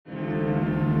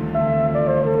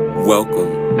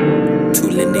Welcome to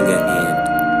Lending a Hand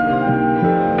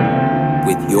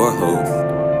with your host,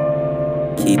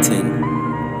 Keaton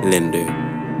Linder.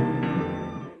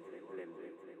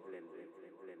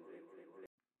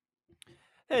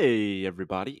 Hey,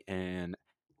 everybody, and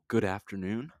good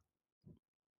afternoon.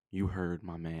 You heard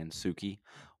my man Suki.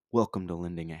 Welcome to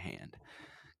Lending a Hand.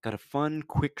 Got a fun,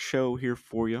 quick show here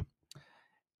for you.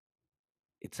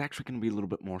 It's actually going to be a little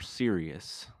bit more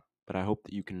serious, but I hope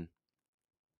that you can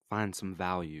find some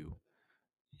value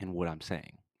in what I'm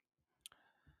saying.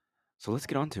 So let's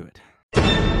get on to it.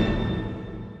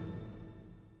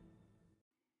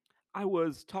 I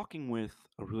was talking with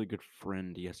a really good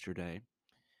friend yesterday,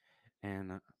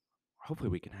 and hopefully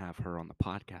we can have her on the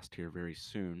podcast here very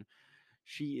soon.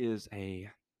 She is a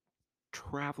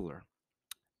traveler,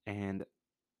 and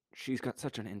she's got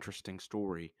such an interesting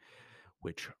story,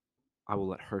 which I will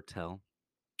let her tell.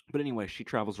 But anyway, she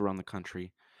travels around the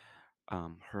country.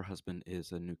 Her husband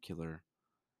is a nuclear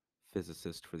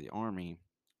physicist for the Army,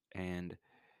 and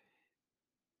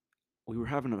we were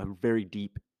having a very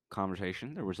deep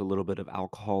conversation. There was a little bit of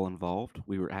alcohol involved.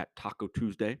 We were at Taco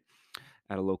Tuesday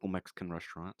at a local Mexican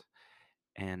restaurant,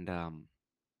 and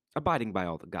abiding by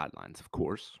all the guidelines, of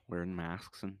course, wearing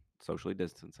masks and socially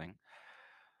distancing.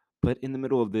 But in the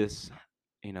middle of this,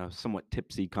 somewhat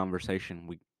tipsy conversation,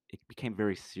 it became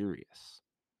very serious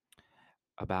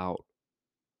about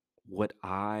what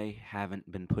I haven't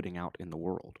been putting out in the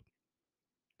world.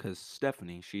 Because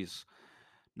Stephanie, she's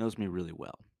knows me really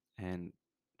well, and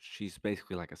she's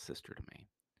basically like a sister to me.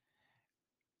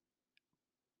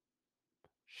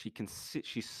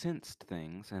 She sensed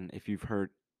things, and if you've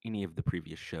heard any of the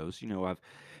previous shows, I've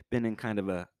been in kind of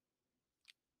I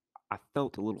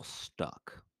felt a little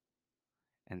stuck,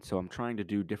 and so I'm trying to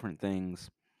do different things,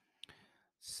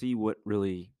 see what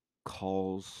really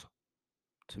calls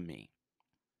to me,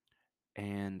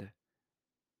 and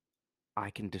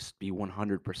I can just be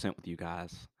 100% with you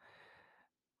guys.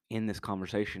 In this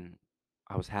conversation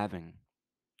I was having,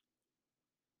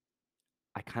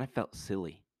 I kind of felt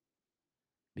silly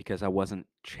because I wasn't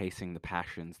chasing the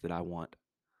passions that I want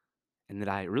and that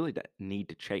I really need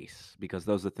to chase, because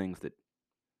those are the things that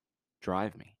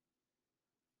drive me.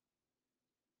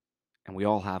 And we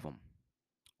all have them,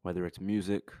 whether it's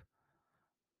music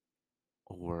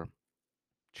or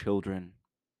children,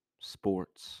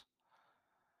 sports,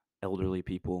 elderly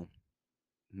people,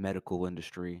 medical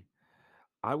industry.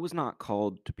 I was not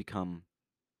called to become,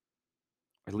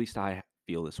 at least I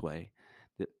feel this way,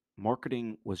 that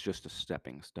marketing was just a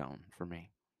stepping stone for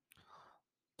me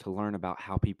to learn about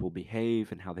how people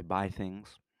behave and how they buy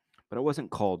things. But I wasn't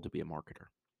called to be a marketer.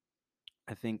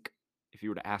 I think if you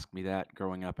were to ask me that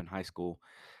growing up in high school,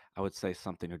 I would say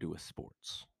something to do with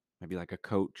sports. Maybe like a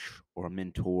coach or a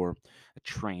mentor, a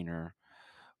trainer,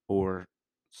 or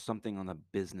something on the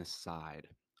business side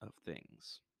of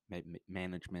things, maybe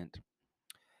management.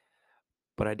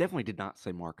 But I definitely did not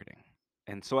say marketing.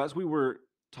 And so as we were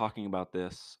talking about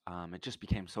this, it just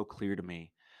became so clear to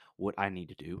me what I need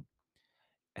to do,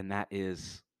 and that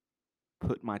is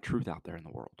put my truth out there in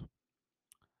the world.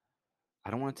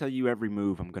 I don't want to tell you every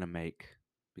move I'm going to make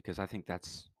because I think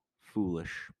that's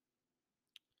foolish.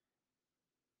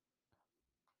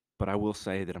 But I will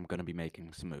say that I'm going to be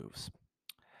making some moves.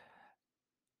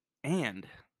 And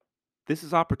this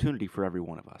is opportunity for every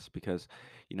one of us because,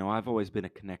 I've always been a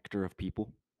connector of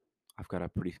people. I've got a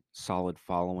pretty solid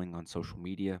following on social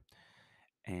media,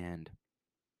 and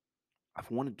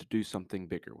I've wanted to do something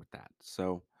bigger with that.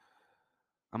 So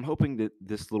I'm hoping that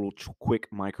this little quick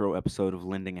micro episode of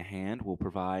Lending a Hand will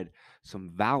provide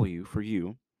some value for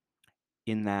you,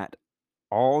 in that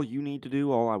all you need to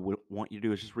do, all I would want you to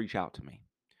do is just reach out to me.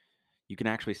 You can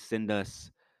actually send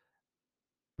us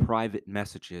private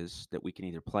messages that we can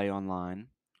either play online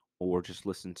or just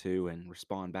listen to and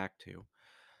respond back to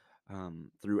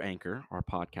through Anchor, our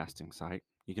podcasting site.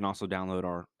 You can also download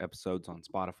our episodes on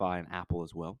Spotify and Apple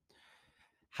as well.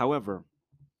 However,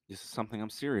 this is something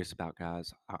I'm serious about,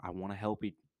 guys. I want to help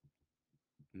you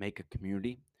make a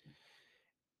community.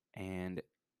 And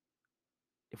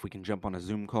if we can jump on a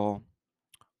Zoom call,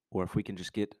 or if we can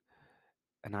just get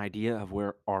an idea of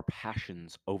where our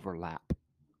passions overlap.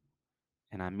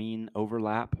 And I mean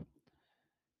overlap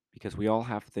because we all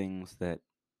have things that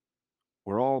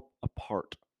we're all a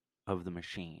part of the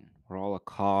machine. We're all a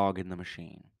cog in the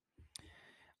machine.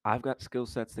 I've got skill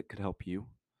sets that could help you.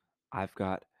 I've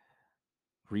got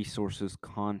resources,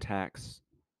 contacts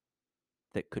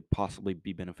that could possibly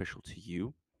be beneficial to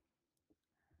you.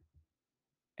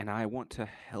 And I want to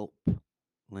help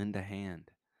lend a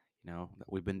hand.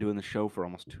 We've been doing the show for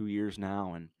almost 2 years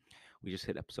now, and we just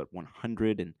hit episode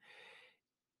 100. And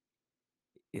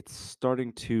it's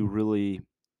starting to really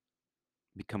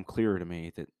become clearer to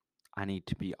me that I need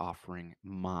to be offering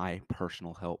my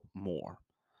personal help more.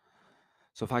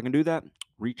 So if I can do that,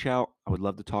 reach out. I would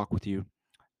love to talk with you.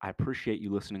 I appreciate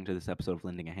you listening to this episode of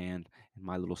Lending a Hand and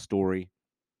my little story.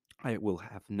 I will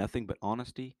have nothing but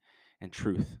honesty and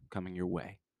truth coming your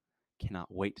way.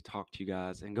 Cannot wait to talk to you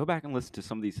guys and go back and listen to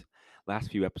some of these last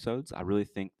few episodes. I really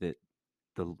think that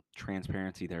the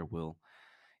transparency there will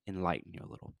enlighten you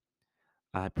a little.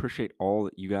 I appreciate all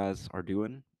that you guys are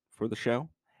doing for the show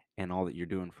and all that you're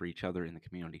doing for each other in the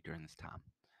community during this time.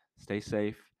 Stay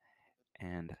safe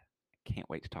and can't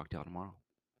wait to talk to y'all tomorrow.